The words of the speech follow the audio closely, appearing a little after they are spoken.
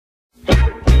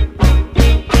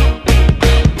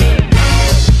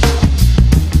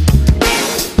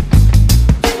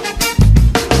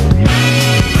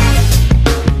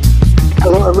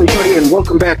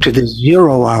back to the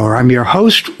Zero Hour. I'm your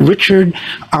host, Richard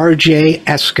RJ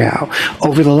Eskow.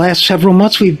 Over the last several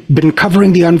months, we've been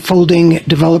covering the unfolding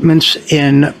developments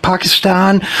in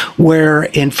Pakistan, where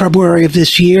in February of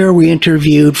this year, we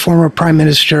interviewed former Prime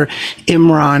Minister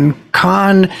Imran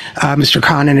Khan. Mr.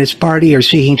 Khan and his party are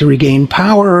seeking to regain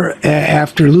power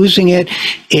after losing it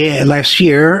last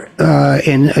year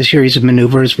in a series of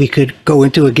maneuvers we could go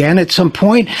into again at some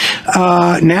point.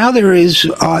 Now there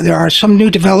are some new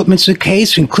developments in the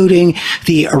case, including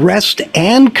the arrest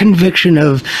and conviction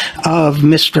of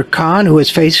Mr. Khan, who is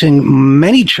facing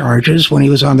many charges when he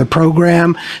was on the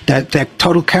program. That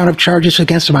total count of charges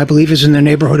against him, I believe, is in the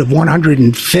neighborhood of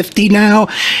 150 now.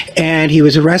 And he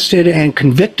was arrested and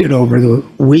convicted over the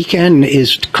weekend,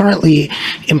 is currently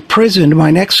imprisoned.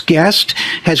 My next guest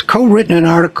has co-written an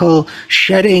article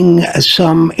shedding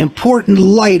some important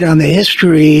light on the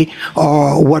history,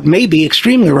 or what may be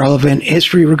extremely relevant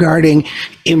history regarding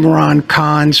Imran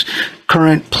Khan's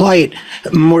current plight.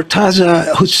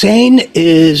 Murtaza Hussain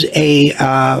is a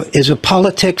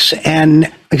politics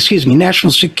and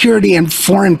national security and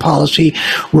foreign policy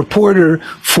reporter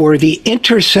for The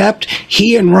Intercept.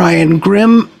 He and Ryan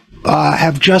Grimm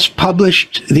have just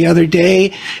published the other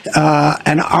day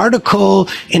an article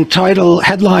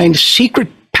headlined "Secret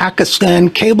Pakistan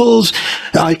Cable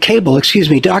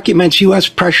documents U.S.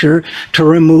 pressure to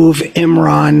remove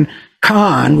Imran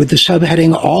Khan," with the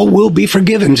subheading, "All will be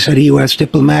forgiven," said a U.S.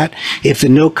 diplomat, "if the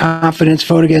no confidence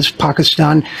vote against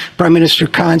Pakistan Prime Minister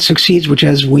Khan succeeds," which,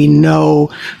 as we know,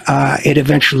 it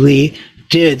eventually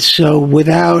did. So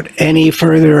without any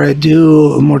further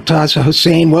ado, Murtaza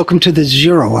Hussain, welcome to the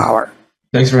Zero Hour.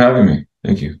 Thanks for having me.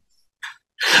 Thank you.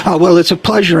 Well, it's a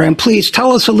pleasure. And please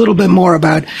tell us a little bit more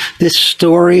about this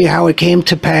story, how it came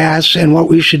to pass, and what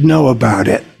we should know about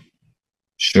it.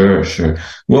 Sure.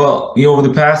 Well, over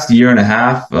the past year and a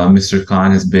half, Mr.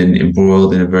 Khan has been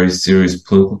embroiled in a very serious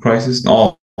political crisis.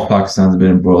 All Pakistan has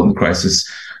been embroiled in the crisis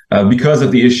because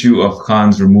of the issue of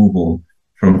Khan's removal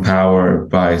from power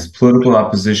by his political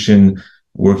opposition,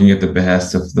 working at the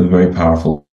behest of the very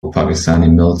powerful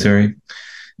Pakistani military.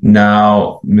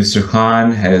 Now, Mr.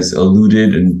 Khan has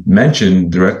alluded and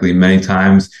mentioned directly many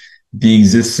times the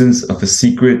existence of a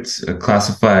secret,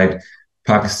 classified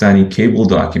Pakistani cable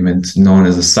document known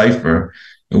as a cipher,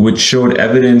 which showed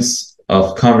evidence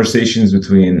of conversations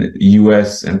between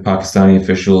U.S. and Pakistani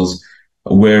officials,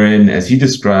 wherein, as he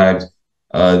described,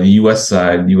 the U.S.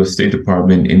 side, the U.S. State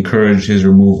Department, encouraged his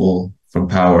removal from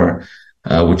power,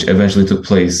 which eventually took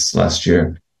place last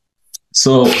year.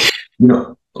 So,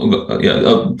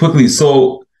 quickly.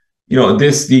 So,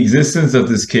 the existence of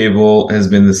this cable has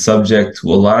been the subject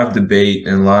to a lot of debate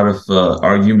and a lot of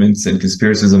arguments and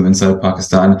conspiracism inside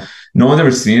Pakistan. No one's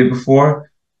ever seen it before,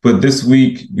 but this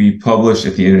week we published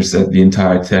at The Intercept the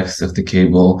entire text of the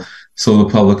cable so the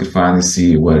public could finally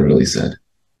see what it really said.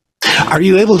 Are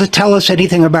you able to tell us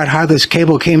anything about how this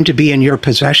cable came to be in your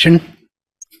possession?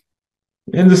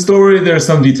 In the story, there are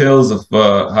some details of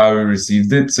how we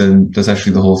received it, and that's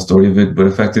actually the whole story of it. But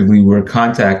effectively, we're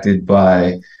contacted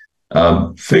by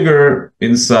a figure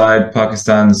inside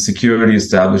Pakistan's security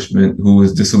establishment who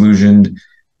was disillusioned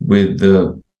with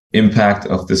the impact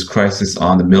of this crisis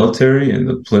on the military and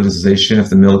the politicization of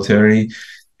the military,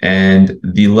 and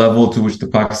the level to which the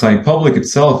Pakistani public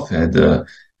itself had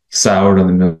soured on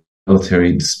the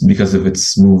military because of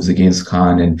its moves against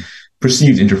Khan and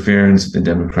perceived interference with the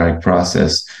democratic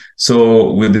process.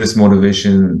 So with this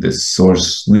motivation, this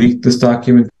source leaked this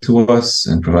document to us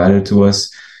and provided it to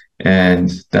us, and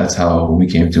that's how we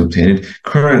came to obtain it.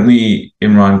 Currently,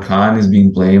 Imran Khan is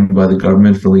being blamed by the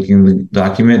government for leaking the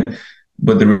document,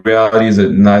 but the reality is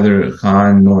that neither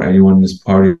Khan nor anyone in his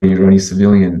party or any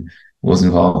civilian was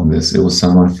involved in this. It was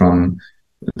someone from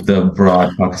the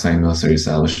broad Pakistani military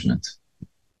establishment.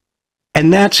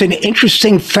 And that's an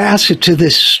interesting facet to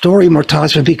this story,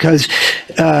 Murtaza, because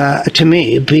to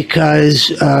me, because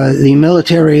the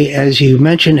military, as you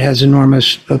mentioned, has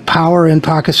enormous power in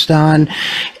Pakistan,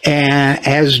 and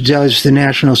as does the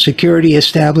national security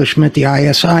establishment, the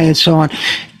ISI, and so on.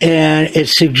 And it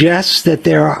suggests that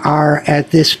there are,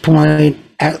 at this point,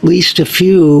 at least a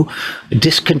few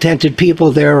discontented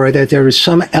people there, or that there is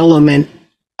some element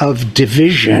of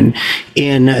division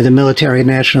in the military and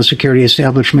national security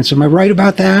establishments. Am I right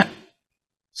about that?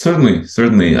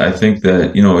 Certainly. I think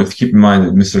that, you have to keep in mind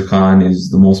that Mr. Khan is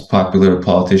the most popular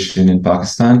politician in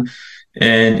Pakistan.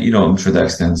 And, I'm sure that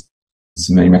extends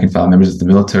to many rank and file members of the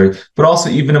military, but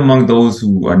also even among those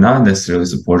who are not necessarily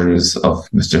supporters of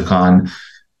Mr. Khan,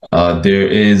 there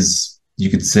is,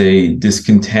 you could say,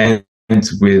 discontent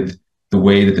with the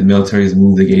way that the military has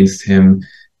moved against him,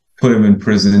 put him in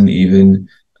prison even.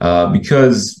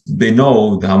 because they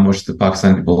know how much the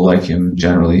Pakistani people like him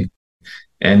generally.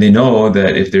 And they know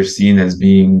that if they're seen as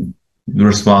being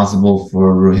responsible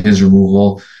for his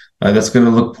removal, that's going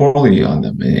to look poorly on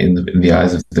them in the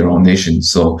eyes of their own nation.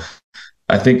 So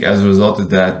I think as a result of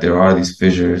that, there are these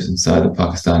fissures inside the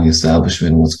Pakistani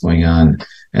establishment, what's going on,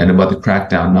 and about the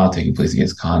crackdown now taking place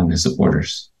against Khan and his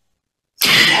supporters.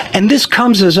 And this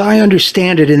comes, as I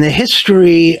understand it, in the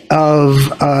history of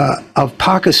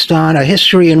Pakistan, a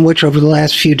history in which over the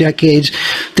last few decades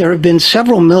there have been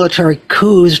several military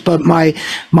coups. But my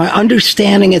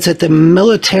understanding is that the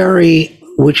military,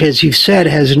 which, as you've said,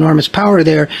 has enormous power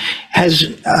there,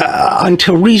 has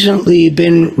until recently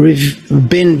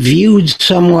been viewed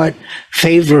somewhat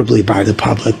favorably by the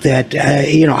public. That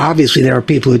obviously there are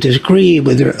people who disagree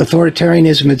with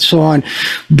authoritarianism and so on,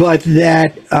 but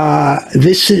that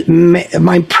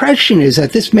my impression is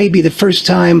that this may be the first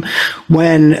time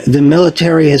when the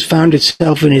military has found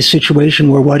itself in a situation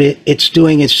where what it's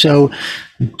doing is so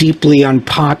deeply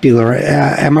unpopular.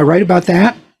 Am I right about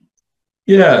that?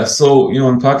 Yeah, so,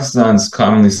 in Pakistan, it's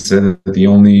commonly said that the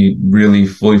only really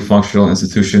fully functional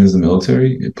institution is the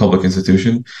military, a public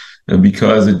institution,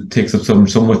 because it takes up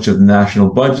so much of the national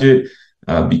budget,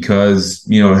 because,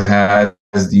 it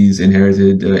has these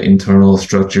inherited internal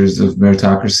structures of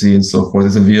meritocracy and so forth.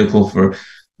 It's a vehicle for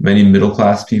many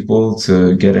middle-class people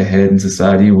to get ahead in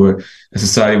society, which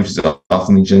is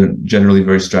often generally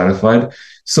very stratified.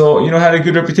 So, had a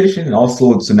good reputation, and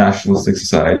also it's a nationalistic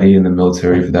society, and the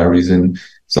military, for that reason,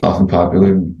 is often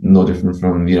popular, no different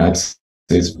from the United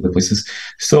States or other places.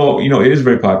 So, it is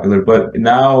very popular, but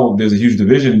now there's a huge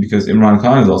division because Imran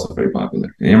Khan is also very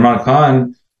popular. And Imran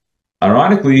Khan,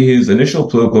 ironically, his initial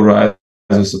political rise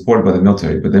was supported by the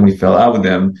military, but then we fell out with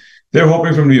them. They're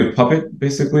hoping for him to be a puppet,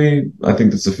 basically. I think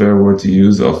that's a fair word to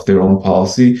use, of their own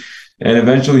policy. And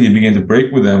eventually he began to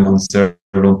break with them on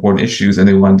several important issues, and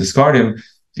they want to discard him.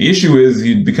 The issue is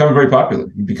he'd become very popular.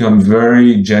 He'd become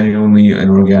very genuinely and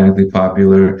organically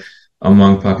popular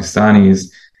among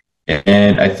Pakistanis.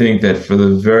 And I think that for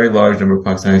the very large number of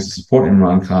Pakistanis to support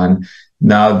Imran Khan,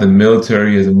 now the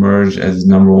military has emerged as his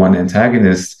number one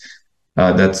antagonist.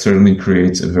 That certainly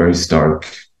creates a very stark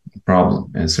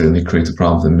problem, and certainly creates a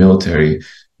problem for the military,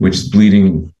 which is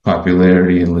bleeding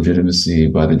popularity and legitimacy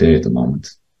by the day at the moment.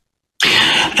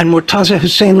 And Murtaza,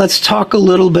 Hussain, let's talk a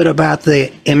little bit about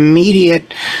the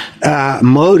immediate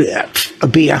motive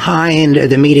behind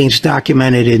the meetings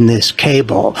documented in this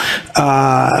cable.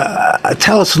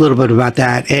 Tell us a little bit about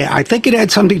that. I think it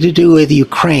had something to do with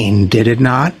Ukraine, did it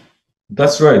not?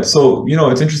 That's right. So,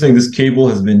 it's interesting. This cable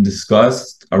has been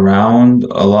discussed around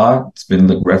a lot. It's been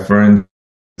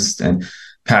referenced, and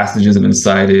passages have been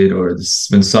cited, or this has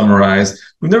been summarized.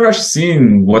 We've never actually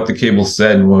seen what the cable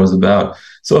said and what it was about.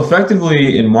 So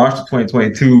effectively, in March of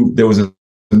 2022, there was a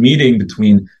meeting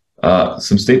between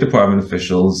some State Department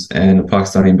officials and a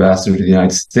Pakistani ambassador to the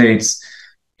United States.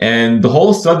 And the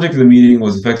whole subject of the meeting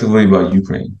was effectively about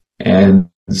Ukraine. And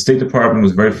the State Department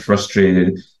was very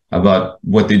frustrated about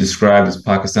what they described as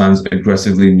Pakistan's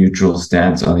aggressively neutral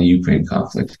stance on the Ukraine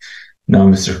conflict. Now,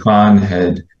 Mr. Khan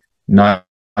had not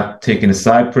taken a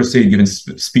side per se, given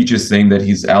speeches saying that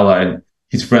he's allied.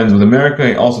 He's friends with America,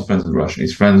 he's also friends with Russia.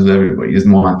 He's friends with everybody. He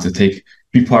doesn't want to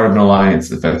be part of an alliance,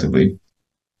 effectively.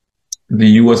 The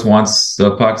U.S. wants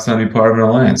Pakistan to be part of an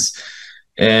alliance.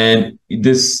 And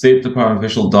this State Department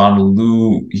official, Donald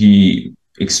Lu, he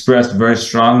expressed very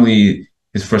strongly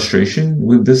his frustration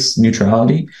with this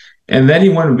neutrality. And then he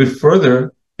went a bit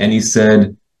further, and he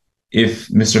said, if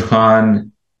Mr.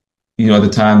 Khan, at the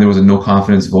time there was a no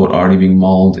confidence vote already being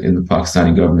mulled in the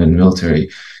Pakistani government and military.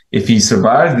 If he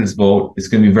survives this vote, it's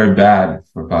going to be very bad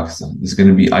for Pakistan. There's going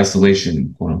to be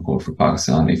isolation, quote unquote, for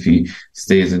Pakistan if he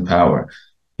stays in power.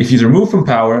 If he's removed from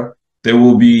power, there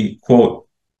will be, quote,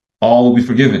 all will be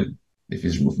forgiven if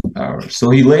he's removed from power. So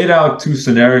he laid out two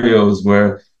scenarios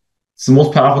where it's the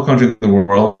most powerful country in the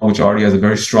world, which already has a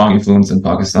very strong influence in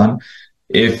Pakistan.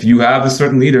 If you have a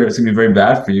certain leader, it's going to be very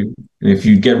bad for you. And if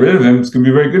you get rid of him, it's going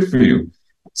to be very good for you.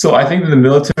 So I think that the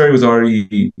military was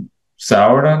already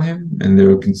soured on him, and they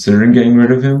were considering getting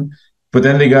rid of him. But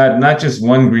then they got not just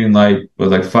one green light,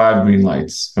 but 5 green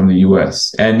lights from the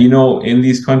US. And, in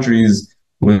these countries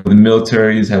where the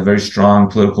militaries have very strong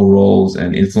political roles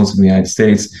and influence in the United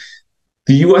States,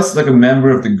 the US is like a member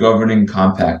of the governing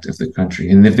compact of the country.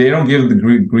 And if they don't give the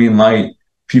green light,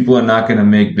 people are not going to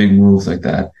make big moves like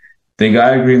that. They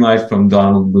got a green light from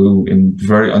Donald Lu in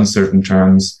very uncertain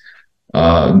terms,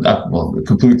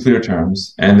 completely clear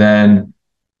terms. And then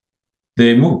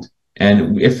they moved.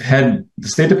 And had the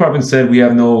State Department said, we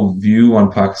have no view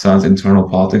on Pakistan's internal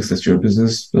politics, that's your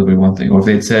business, that'll be one thing. Or if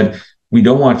they'd said, we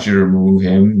don't want you to remove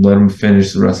him, let him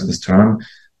finish the rest of his term,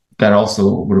 that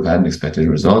also would have had an expected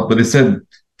result. But they said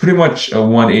pretty much a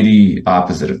 180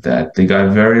 opposite of that. They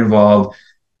got very involved.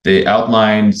 They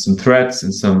outlined some threats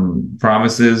and some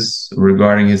promises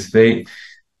regarding his fate.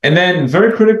 And then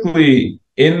very critically,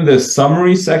 in the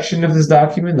summary section of this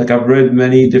document, like I've read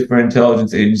many different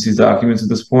intelligence agencies' documents at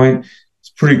this point, it's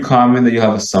pretty common that you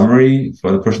have a summary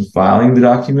for the person filing the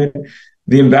document.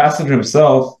 The ambassador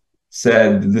himself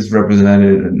said that this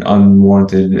represented an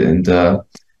unwarranted and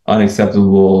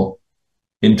unacceptable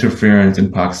interference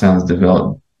in Pakistan's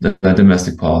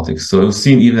domestic politics. So it was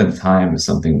seen even at the time as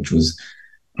something which was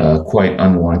quite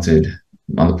unwarranted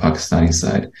on the Pakistani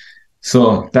side.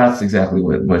 So that's exactly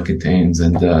what it contains,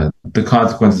 and the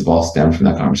consequences all stem from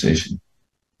that conversation.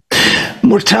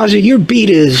 Murtaza, your beat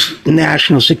is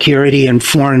national security and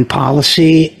foreign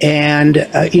policy, and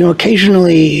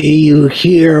occasionally you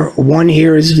hear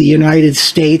is the United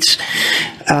States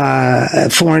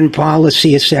foreign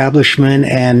policy establishment,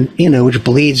 and which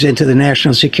bleeds into the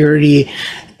national security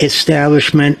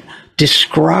establishment,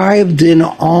 described in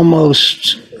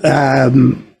almost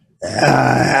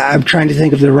I'm trying to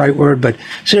think of the right word, but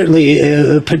certainly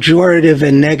pejorative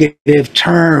and negative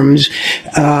terms.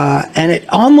 And it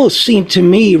almost seemed to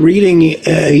me, reading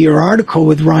your article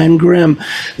with Ryan Grimm,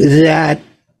 that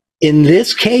in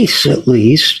this case, at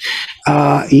least,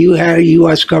 you had a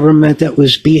U.S. government that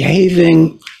was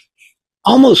behaving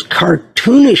almost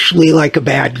cartoonishly like a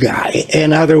bad guy.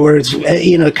 In other words,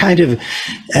 kind of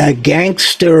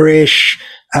gangsterish.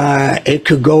 It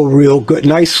could go real good.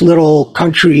 Nice little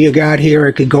country you got here.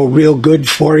 It could go real good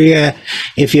for you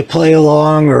if you play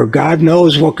along, or God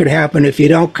knows what could happen if you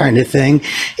don't, kind of thing.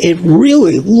 It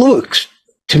really looks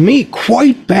to me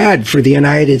quite bad for the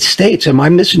United States. Am I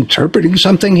misinterpreting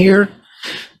something here?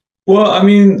 Well, I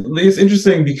mean, it's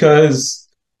interesting because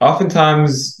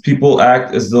oftentimes people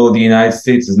act as though the United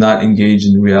States is not engaged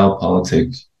in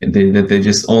realpolitik, and that they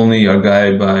just only are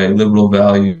guided by liberal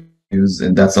values,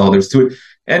 and that's all there's to it.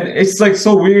 And it's like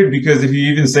so weird, because if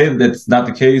you even say that that's not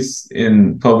the case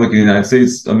in public in the United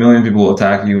States, a million people will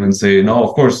attack you and say, no,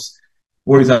 of course,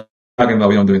 what are you talking about?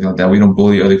 We don't do anything like that. We don't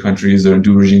bully other countries or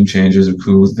do regime changes or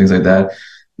coups and things like that.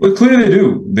 But clearly they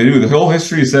do. They do. The whole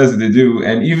history says that they do.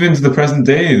 And even to the present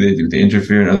day, they do. They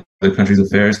interfere in other countries'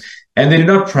 affairs. And they do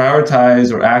not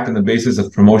prioritize or act on the basis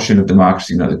of promotion of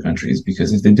democracy in other countries.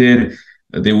 Because if they did,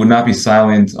 they would not be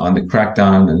silent on the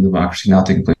crackdown and democracy now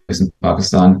taking place in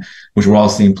Pakistan, which we're all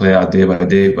seeing play out day by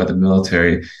day by the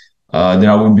military. Then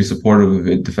I wouldn't be supportive of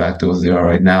it de facto as they are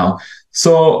right now.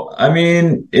 So, I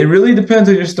mean, it really depends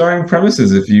on your starting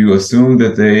premises. If you assume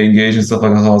that they engage in stuff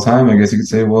like this all the time, I guess you could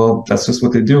say, well, that's just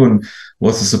what they do, and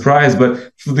what's the surprise?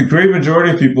 But for the great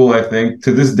majority of people, I think,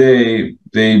 to this day,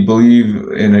 they believe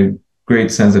in a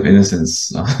great sense of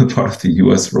innocence on the part of the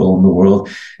U.S. role in the world.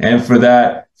 And for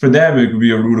that, for them, it could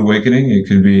be a rude awakening. It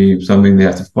could be something they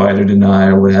have to fight or deny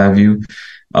or what have you.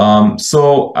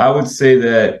 So I would say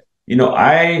that,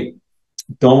 I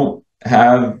don't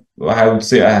have, I would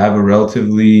say I have a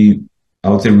relatively, I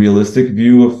would say, realistic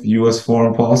view of U.S.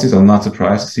 foreign policy. So I'm not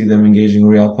surprised to see them engaging in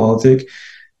realpolitik.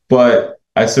 But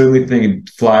I certainly think it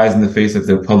flies in the face of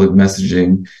their public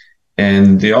messaging.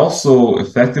 And they also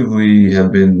effectively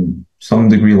have been some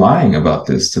degree lying about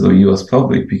this to the U.S.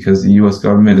 public, because the U.S.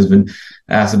 government has been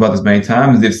asked about this many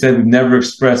times. They've said we've never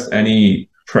expressed any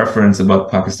preference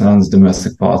about Pakistan's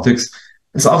domestic politics.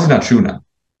 It's obviously not true now.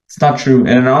 It's not true.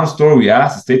 And in our story, we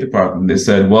asked the State Department. They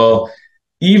said, well,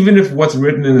 even if what's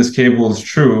written in this cable is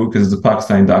true, because it's a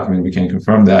Pakistani document, we can't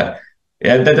confirm that.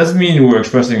 And that doesn't mean we're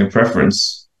expressing a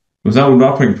preference. We're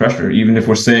not putting pressure, even if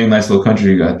we're saying nice little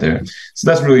country you got there. So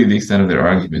that's really the extent of their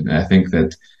argument. And I think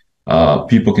that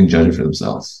people can judge it for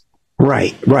themselves.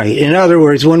 Right, right. In other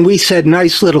words, when we said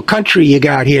nice little country you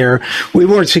got here, we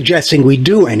weren't suggesting we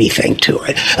do anything to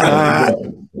it.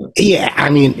 Yeah, I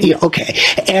mean, okay.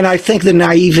 And I think the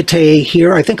naivete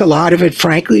here, I think a lot of it,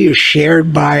 frankly, is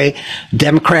shared by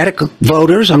Democratic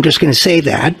voters. I'm just going to say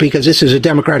that because this is a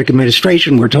Democratic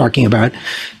administration we're talking about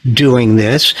doing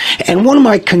this. And one of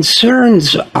my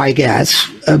concerns, I guess,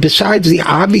 besides the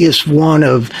obvious one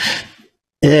of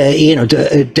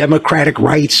democratic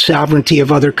rights, sovereignty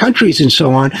of other countries, and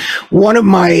so on. One of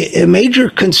my major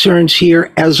concerns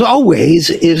here, as always,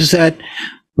 is that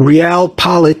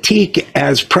realpolitik,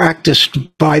 as practiced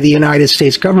by the United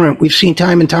States government, we've seen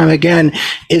time and time again,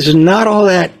 is not all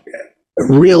that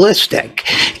realistic.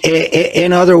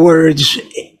 In other words,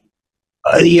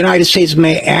 the United States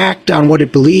may act on what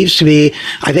it believes to be,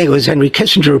 I think it was Henry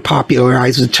Kissinger who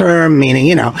popularized the term,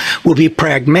 meaning, we'll be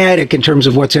pragmatic in terms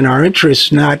of what's in our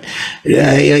interests, not,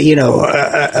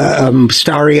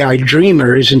 starry-eyed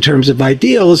dreamers in terms of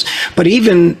ideals. But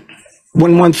even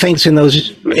when one thinks in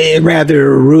those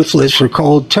rather ruthless or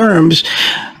cold terms,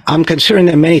 I'm concerned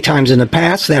that many times in the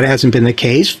past that hasn't been the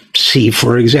case. See,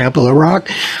 for example, Iraq,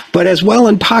 but as well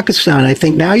in Pakistan. I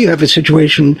think now you have a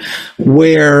situation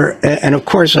where, and of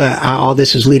course, all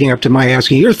this is leading up to my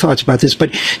asking your thoughts about this,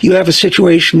 but you have a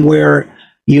situation where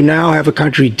you now have a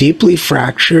country deeply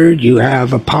fractured. You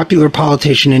have a popular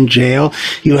politician in jail.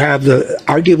 You have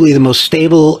arguably the most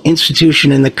stable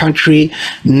institution in the country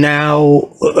now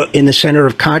in the center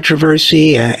of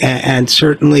controversy and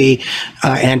certainly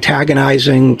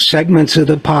antagonizing segments of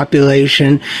the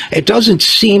population. It doesn't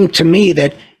seem to me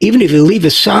that even if you leave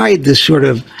aside this sort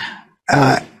of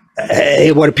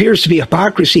what appears to be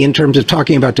hypocrisy in terms of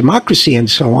talking about democracy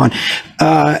and so on,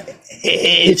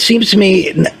 it seems to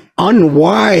me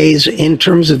unwise in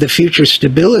terms of the future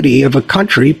stability of a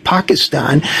country,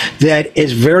 Pakistan, that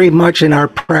is very much in our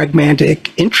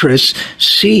pragmatic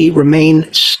interests,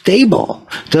 remain stable.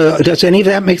 Does any of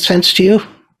that make sense to you?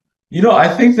 I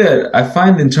think that I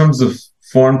find in terms of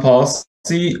foreign policy,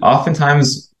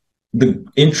 oftentimes the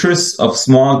interests of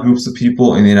small groups of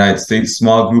people in the United States,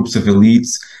 small groups of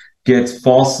elites, get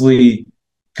falsely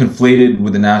conflated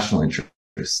with the national interest.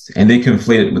 And they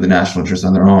conflate it with the national interest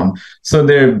on their own. So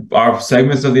there are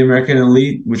segments of the American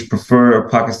elite which prefer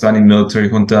a Pakistani military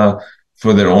junta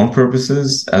for their own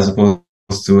purposes, as opposed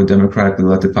to a democratically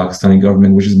elected Pakistani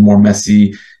government, which is more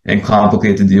messy and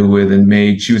complicated to deal with and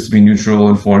may choose to be neutral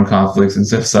in foreign conflicts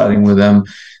instead of siding with them.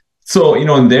 So,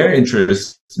 in their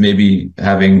interests, maybe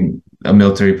having a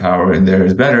military power in there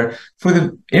is better. For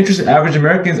the interest of average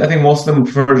Americans, I think most of them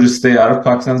prefer to just stay out of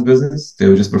Pakistan's business. They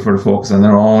would just prefer to focus on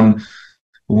their own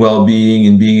well-being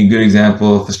and being a good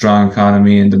example of a strong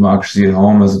economy and democracy at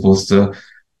home, as opposed to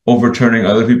overturning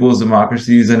other people's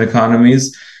democracies and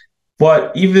economies.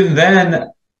 But even then,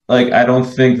 I don't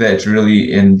think that it's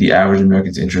really in the average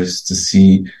American's interest to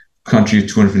see a country of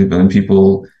 250 million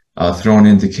people thrown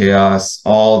into chaos,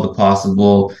 all the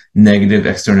possible negative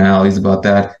externalities about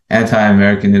that,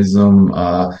 anti-Americanism,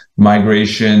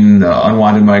 migration,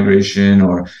 unwanted migration,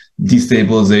 or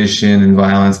destabilization and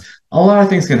violence. A lot of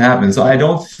things can happen. So I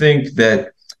don't think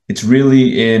that it's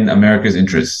really in America's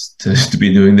interest to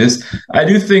be doing this. I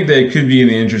do think that it could be in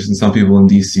the interest in some people in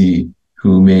DC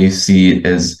who may see it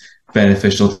as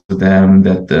beneficial to them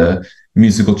that the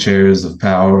musical chairs of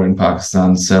power in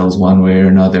Pakistan settles one way or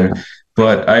another.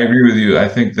 But I agree with you. I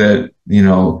think that,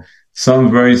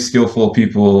 some very skillful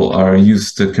people are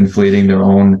used to conflating their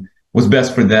own, what's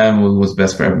best for them with what's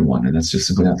best for everyone. And that's just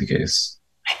simply not the case.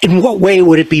 In what way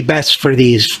would it be best for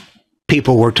these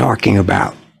people we're talking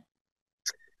about?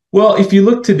 Well, if you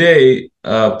look today,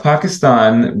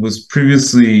 Pakistan was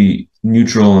previously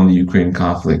neutral in the Ukraine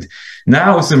conflict.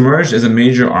 Now it's emerged as a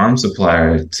major arms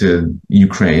supplier to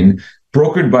Ukraine,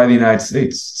 brokered by the United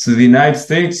States. So the United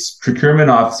States procurement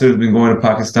officer has been going to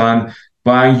Pakistan,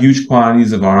 buying huge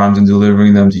quantities of arms and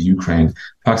delivering them to Ukraine.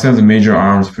 Pakistan is a major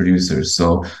arms producer.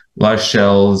 So a lot of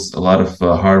shells, a lot of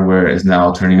hardware is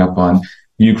now turning up on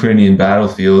Ukrainian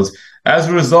battlefields as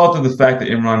a result of the fact that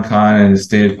Imran Khan and his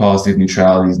stated policy of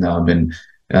neutrality has now been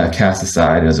cast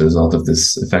aside as a result of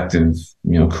this effective,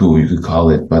 coup, you could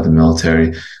call it, by the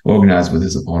military organized with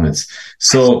his opponents.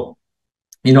 So,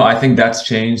 I think that's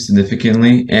changed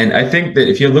significantly. And I think that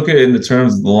if you look at it in the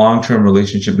terms of the long-term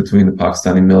relationship between the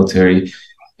Pakistani military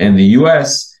and the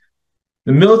U.S.,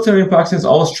 the military in Pakistan has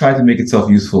always tried to make itself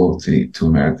useful to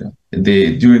America.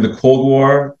 During the Cold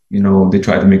War, they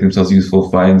tried to make themselves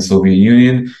useful fighting the Soviet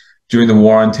Union. During the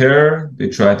War on Terror, they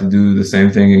tried to do the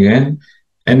same thing again.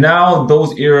 And now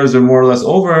those eras are more or less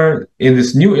over. In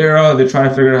this new era, they're trying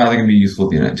to figure out how they can be useful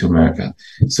to America.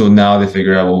 So now they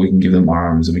figure out, well, we can give them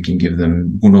arms and we can give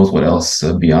them who knows what else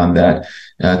beyond that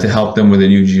to help them with their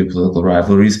new geopolitical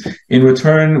rivalries. In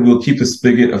return, we'll keep the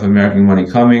spigot of American money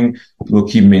coming. We'll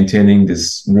keep maintaining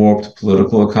this warped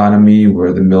political economy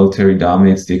where the military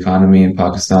dominates the economy and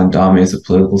Pakistan dominates the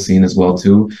political scene as well,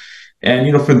 too.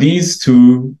 And, for these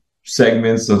two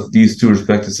segments of these two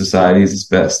respective societies, it's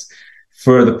best.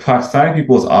 For the Pakistani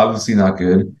people, it's obviously not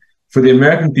good. For the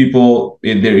American people,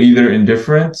 they're either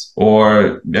indifferent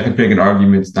or I can make an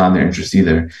argument it's not in their interest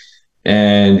either.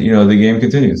 And, the game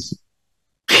continues.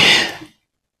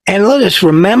 And let us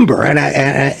remember,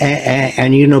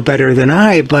 and you know better than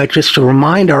I, but just to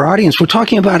remind our audience, we're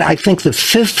talking about, I think, the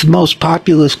fifth most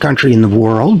populous country in the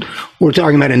world. We're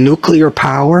talking about a nuclear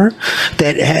power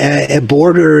that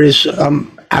borders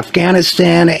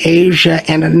Afghanistan, Asia,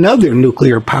 and another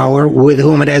nuclear power with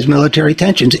whom it has military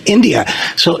tensions, India.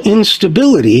 So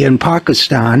instability in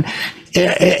Pakistan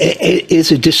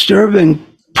is a disturbing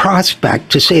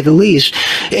prospect, to say the least.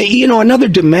 You know, another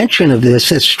dimension of this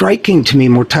that's striking to me,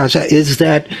 Murtaza, is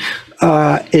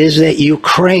that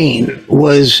Ukraine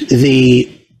was the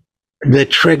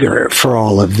trigger for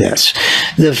all of this.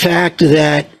 The fact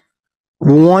that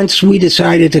once we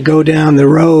decided to go down the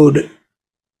road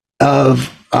of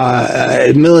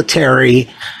military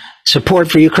support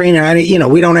for Ukraine, you know,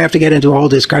 we don't have to get into a whole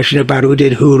discussion about who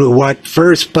did who to what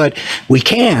first, but we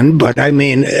can. But I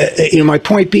mean, you know, my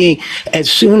point being,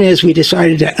 as soon as we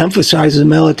decided to emphasize the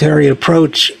military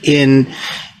approach in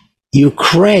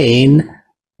Ukraine,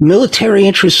 military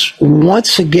interests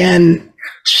once again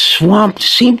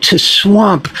seemed to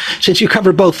swamp, since you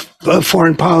cover both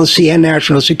foreign policy and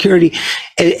national security,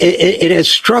 it has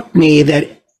struck me that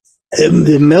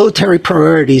the military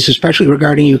priorities, especially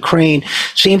regarding Ukraine,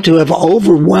 seem to have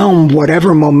overwhelmed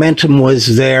whatever momentum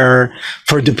was there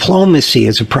for diplomacy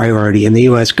as a priority in the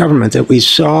U.S. government. That we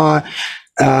saw,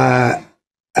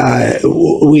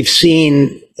 we've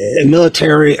seen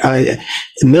military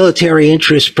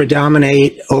interests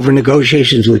predominate over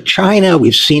negotiations with China.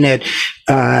 We've seen it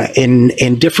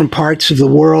in different parts of the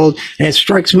world, and it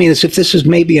strikes me as if this is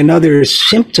maybe another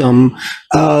symptom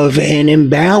of an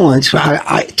imbalance.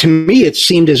 To me, it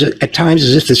seemed at times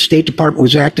as if the State Department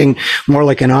was acting more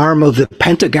like an arm of the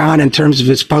Pentagon in terms of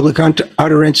its public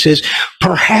utterances.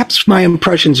 Perhaps my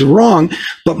impressions are wrong,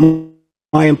 but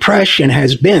my impression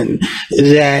has been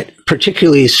that,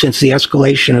 particularly since the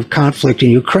escalation of conflict in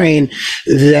Ukraine,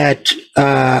 that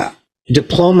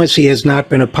diplomacy has not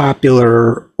been a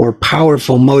popular or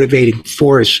powerful motivating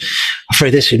force for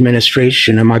this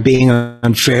administration. Am I being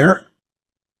unfair?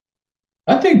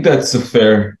 I think that's a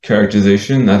fair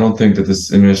characterization. I don't think that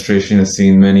this administration has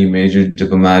seen many major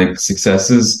diplomatic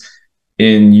successes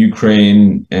in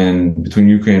Ukraine, and between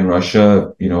Ukraine and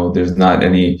Russia. You know, there's not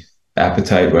any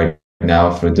appetite right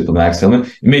now for a diplomatic settlement.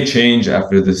 It may change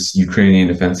after this Ukrainian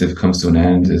offensive comes to an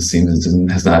end. It seems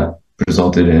it has not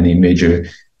resulted in any major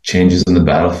changes on the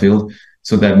battlefield.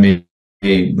 So that may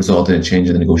result in a change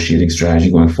in the negotiating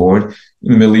strategy going forward.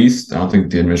 In the Middle East, I don't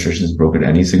think the administration has brokered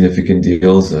any significant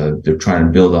deals. They're trying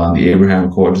to build on the Abraham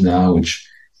Accords now, which,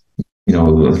 you know,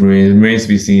 remains to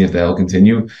be seen if that'll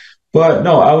continue. But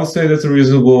no, I would say that's a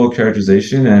reasonable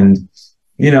characterization. And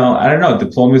you know, I don't know,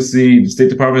 diplomacy, the State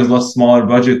Department has a lot smaller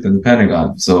budget than the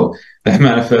Pentagon. So that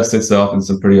manifests itself in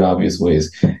some pretty obvious ways.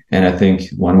 And I think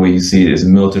one way you see it is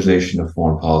militarization of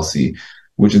foreign policy,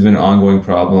 which has been an ongoing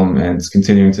problem, and it's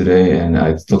continuing today. And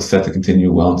it looks set to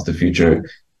continue well into the future.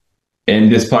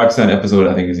 And this Pakistan episode,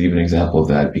 I think, is even an example of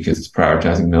that, because it's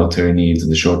prioritizing military needs in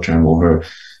the short term over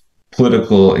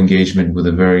political engagement with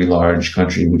a very large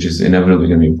country, which is inevitably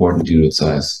going to be important due to its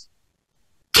size.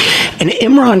 And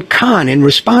Imran Khan, in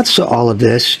response to all of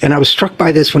this, and I was struck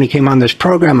by this when he came on this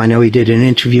program. I know he did an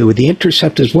interview with The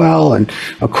Intercept as well, and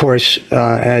of course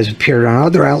has appeared on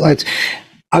other outlets.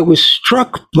 I was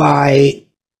struck by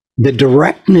the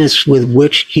directness with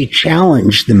which he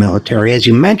challenged the military. As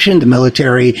you mentioned, the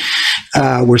military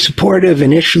were supportive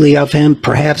initially of him.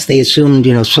 Perhaps they assumed,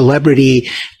 you know, celebrity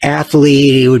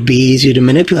athlete, he would be easy to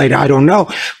manipulate. I don't know.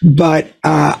 But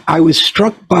I was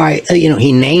struck by, you know,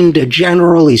 he named a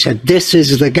general. He said, this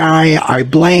is the guy I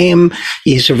blame.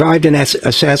 He survived an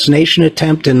assassination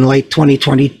attempt in late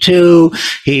 2022.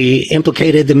 He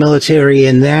implicated the military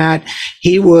in that.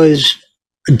 He was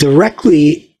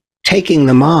directly taking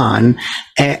them on,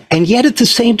 and yet at the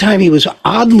same time he was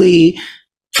oddly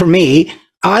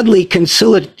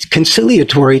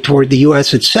conciliatory toward the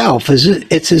U.S. itself.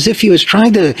 It's as if he was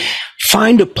trying to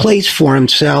find a place for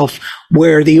himself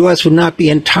where the U.S. would not be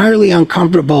entirely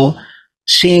uncomfortable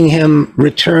seeing him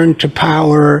return to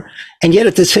power, and yet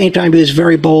at the same time he was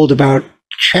very bold about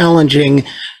challenging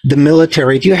the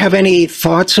military. Do you have any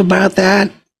thoughts about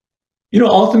that? You know,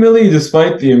 ultimately,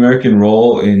 despite the American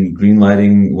role in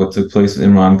greenlighting what took place with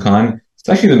Imran Khan, it's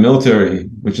actually the military,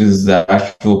 which is the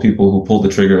actual people who pulled the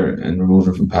trigger and removed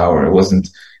him from power. It wasn't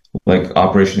like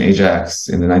Operation Ajax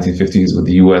in the 1950s, where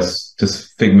the U.S.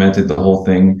 just figmented the whole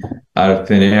thing out of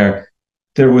thin air.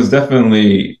 There was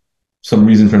definitely some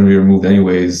reason for him to be removed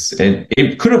anyways. And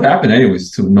it could have happened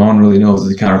anyways, too. No one really knows.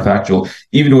 It's counterfactual,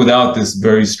 even without this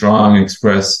very strong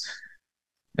express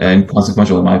and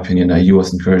consequential, in my opinion,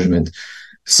 U.S. encouragement.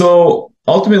 So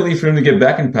ultimately, for him to get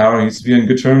back in power, he needs to be on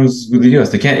good terms with the U.S.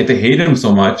 They can't, if they hate him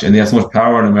so much and they have so much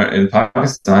power in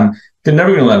Pakistan, they're never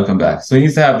going to let him come back. So he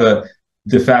needs to have a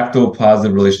de facto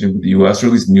positive relationship with the U.S., or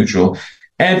at least neutral.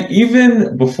 And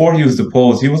even before he was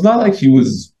deposed, he was not like he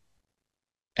was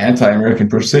anti-American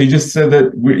per se. He just said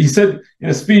that he said in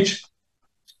a speech,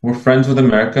 we're friends with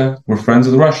America, we're friends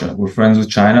with Russia, we're friends with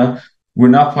China. We're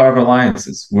not part of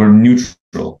alliances. We're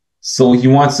neutral. So he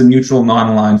wants a neutral,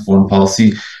 non-aligned foreign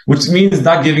policy, which means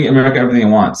not giving America everything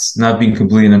it wants, not being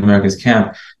completely in America's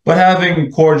camp, but having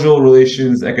cordial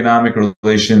relations, economic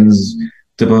relations,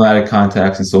 diplomatic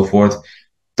contacts, and so forth.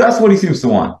 That's what he seems to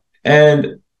want.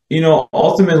 And,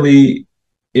 ultimately,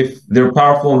 if they're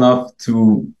powerful enough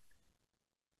to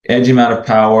edge him out of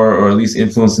power or at least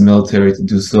influence the military to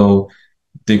do so,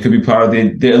 they could be part of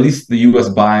at least the U.S.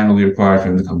 buy-in will be required for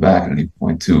him to come back at any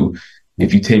point too.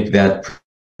 If you take that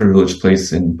privileged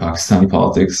place in Pakistani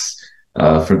politics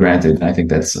for granted, I think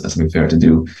that's something fair to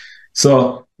do.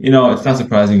 So, it's not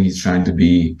surprising he's trying to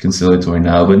be conciliatory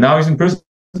now, but now he's in prison,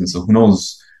 so who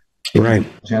knows? Right.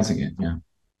 Chance again, yeah.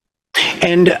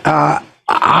 And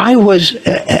I was,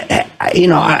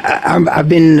 I've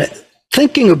been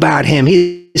thinking about him.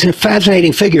 He's a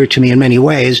fascinating figure to me in many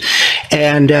ways.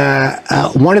 And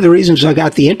one of the reasons I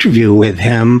got the interview with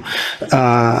him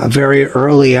very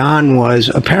early on was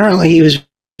apparently he was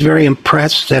very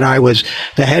impressed that I was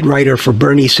the head writer for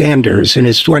Bernie Sanders in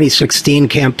his 2016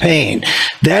 campaign.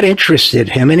 That interested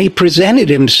him, and he presented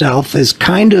himself as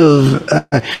kind of,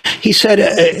 he said,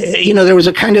 there was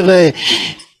a kind of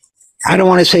I don't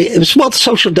want to say, it was both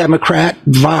social democrat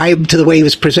vibe to the way he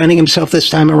was presenting himself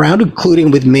this time around, including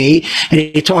with me. And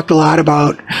he talked a lot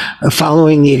about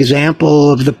following the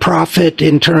example of the Prophet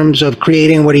in terms of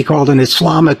creating what he called an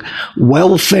Islamic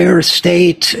welfare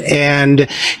state. And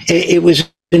it was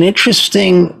an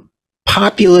interesting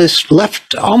populist,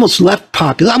 almost left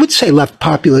populist, I would say left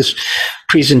populist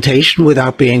presentation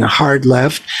without being a hard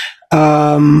left.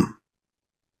 And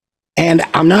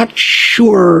I'm not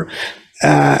sure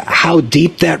how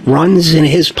deep that runs in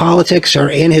his politics or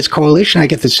in his coalition. I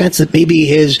get the sense that maybe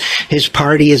his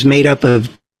party is made up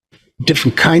of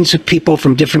different kinds of people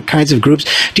from different kinds of groups.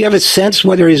 Do you have a sense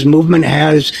whether his movement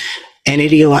has an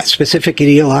specific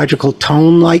ideological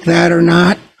tone like that or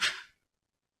not?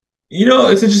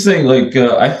 It's interesting.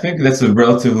 I think that's a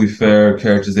relatively fair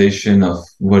characterization of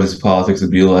what his politics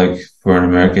would be like for an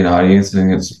American audience. I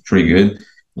think that's pretty good.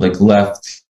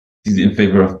 Left, he's in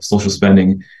favor of social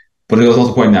spending, but it was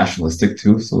also quite nationalistic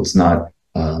too. So it's not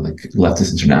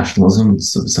leftist internationalism.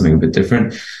 It's something a bit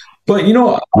different. But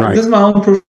right. This is my own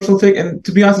personal take. And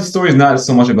to be honest, the story is not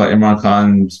so much about Imran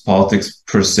Khan's politics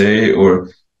per se, or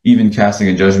even casting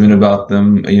a judgment about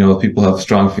them. People have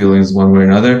strong feelings one way or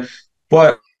another.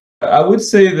 But I would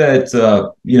say that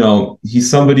he's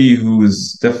somebody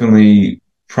who's definitely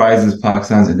prizes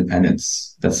Pakistan's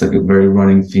independence. That's a very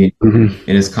running theme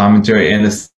in his commentary, and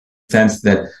the sense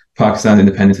that Pakistan's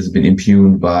independence has been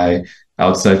impugned by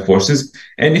outside forces.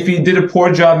 And if he did a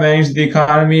poor job managing the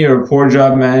economy or a poor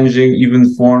job managing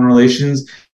even foreign relations,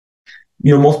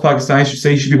 most Pakistanis should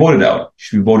say he should be voted out. He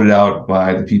should be voted out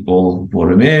by the people who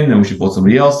voted him in, and we should vote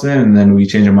somebody else in, and then we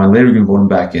change our mind later, we can vote him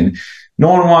back in. No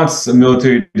one wants a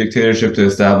military dictatorship to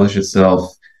establish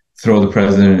itself, throw the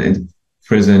president in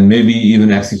prison, maybe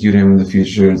even execute him in the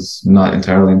future. It's not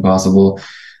entirely impossible.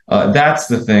 That's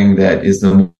the thing that is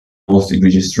the most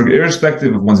egregious,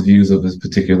 irrespective of one's views of his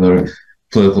particular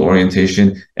political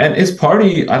orientation. And his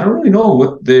party, I don't really know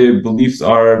what the beliefs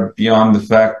are beyond the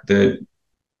fact that,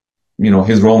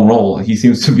 his own role. He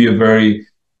seems to be a very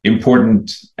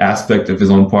important aspect of his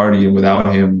own party, and without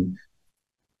him,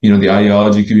 the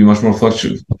ideology could be much more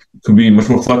flexible,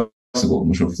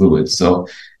 much more fluid. So,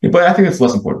 but I think it's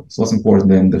less important. It's less important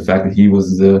than the fact that he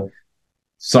was the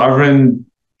sovereign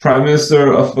prime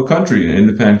minister of a country, an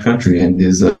independent country, and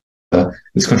his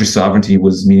country's sovereignty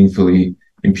was meaningfully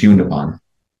impugned upon.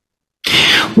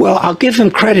 Well, I'll give him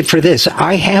credit for this.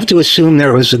 I have to assume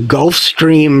there was a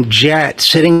Gulfstream jet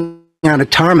sitting on a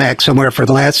tarmac somewhere for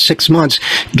the last 6 months,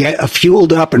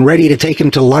 fueled up and ready to take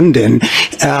him to London.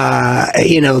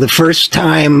 The first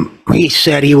time he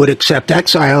said he would accept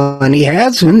exile, and he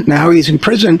hasn't. Now he's in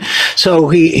prison. So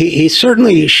he's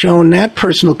certainly shown that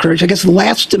personal courage. I guess the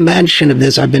last dimension of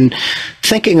this I've been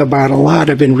thinking about a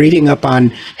lot. I've been reading up on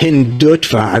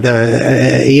Hindutva,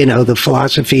 the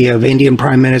philosophy of Indian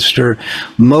Prime Minister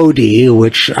Modi,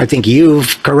 which I think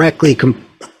you've correctly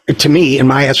to me, in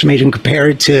my estimation,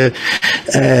 compared to,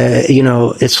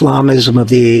 Islamism of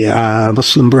the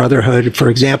Muslim Brotherhood, for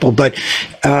example, but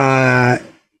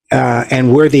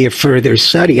and worthy of further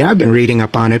study. I've been reading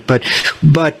up on it,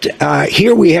 but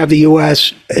here we have the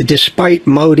U.S., despite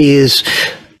Modi's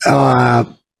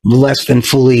less than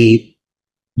fully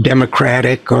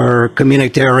democratic or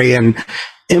communitarian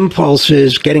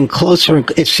impulses, getting closer.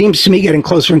 It seems to me getting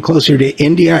closer and closer to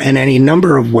India in any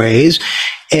number of ways.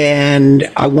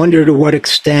 And I wonder to what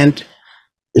extent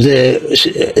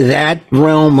that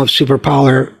realm of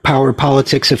power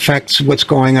politics affects what's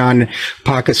going on in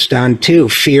Pakistan too.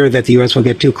 Fear that the U.S. will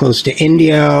get too close to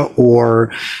India,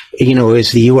 or,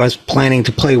 is the U.S. planning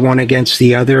to play one against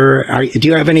the other? Do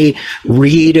you have any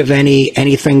read of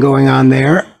anything going on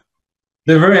there?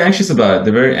 They're very anxious about it.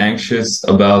 They're very anxious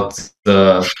about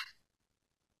the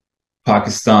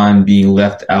Pakistan being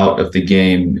left out of the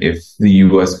game if the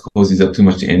U.S. cozies up too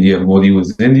much to India. Modi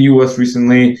was in the U.S.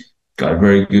 recently, got a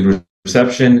very good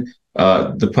reception.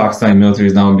 The Pakistani military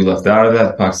is now going to be left out of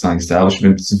that. The Pakistani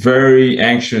establishment is very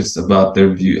anxious about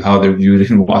their view, how they're viewed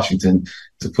in Washington,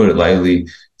 to put it lightly.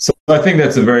 So I think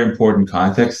that's a very important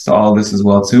context to all this as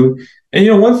well too.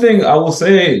 And one thing I will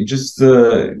say, just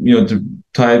to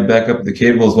tie it back up to the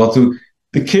cable as well too,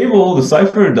 the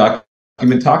cipher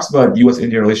document talks about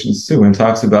U.S.-India relations too, and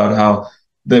talks about how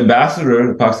the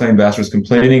Pakistani ambassador, is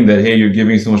complaining that, hey, you're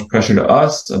giving so much pressure to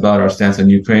us about our stance on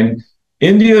Ukraine.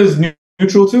 India is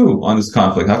neutral too on this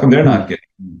conflict. How come they're not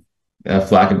getting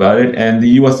flack about it? And the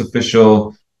U.S.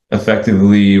 official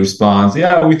effectively responds,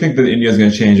 yeah, we think that India is going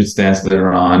to change its stance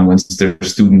later on once their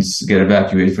students get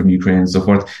evacuated from Ukraine and so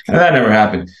forth. And that never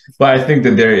happened. But I think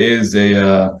that there is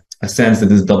a sense that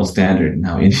there's double standard in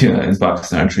how India and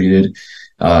Pakistan are treated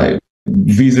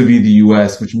vis-a-vis the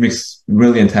U.S., which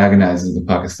really antagonizes the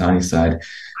Pakistani side.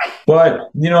 But,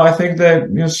 I think that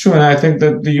it's true. And I think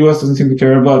that the U.S. doesn't seem to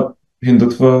care about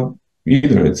Hindutva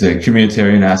either. It's a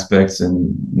communitarian aspects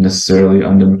and necessarily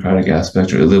undemocratic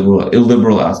aspects or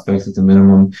illiberal aspects at the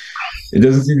minimum. It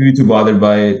doesn't seem to be too bothered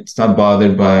by it. It's not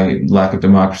bothered by lack of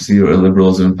democracy or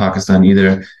illiberalism in Pakistan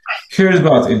either. It cares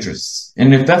about its interests.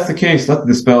 And if that's the case, let's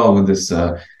dispel with this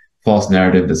false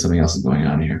narrative that something else is going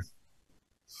on here.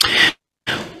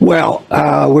 Well,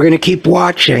 we're going to keep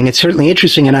watching. It's certainly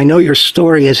interesting, and I know your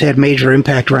story has had major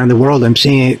impact around the world. I'm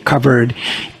seeing it covered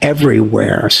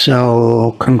everywhere.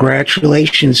 So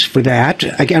congratulations for that.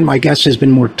 Again, my guest has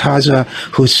been Murtaza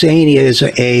Hussain. He is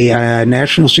a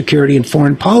national security and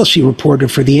foreign policy reporter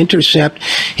for The Intercept.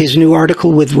 His new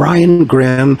article with Ryan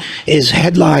Grimm is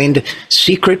headlined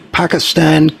 "Secret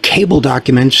Pakistan Cable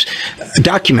Documents,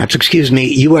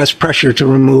 U.S. Pressure to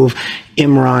Remove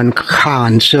Imran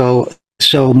Khan."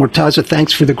 So Murtaza,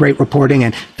 thanks for the great reporting,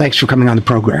 and thanks for coming on the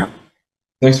program.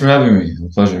 Thanks for having me. A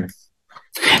pleasure.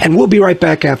 And we'll be right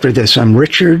back after this. I'm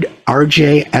Richard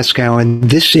RJ Eskow, and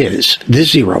this is The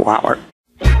Zero Hour.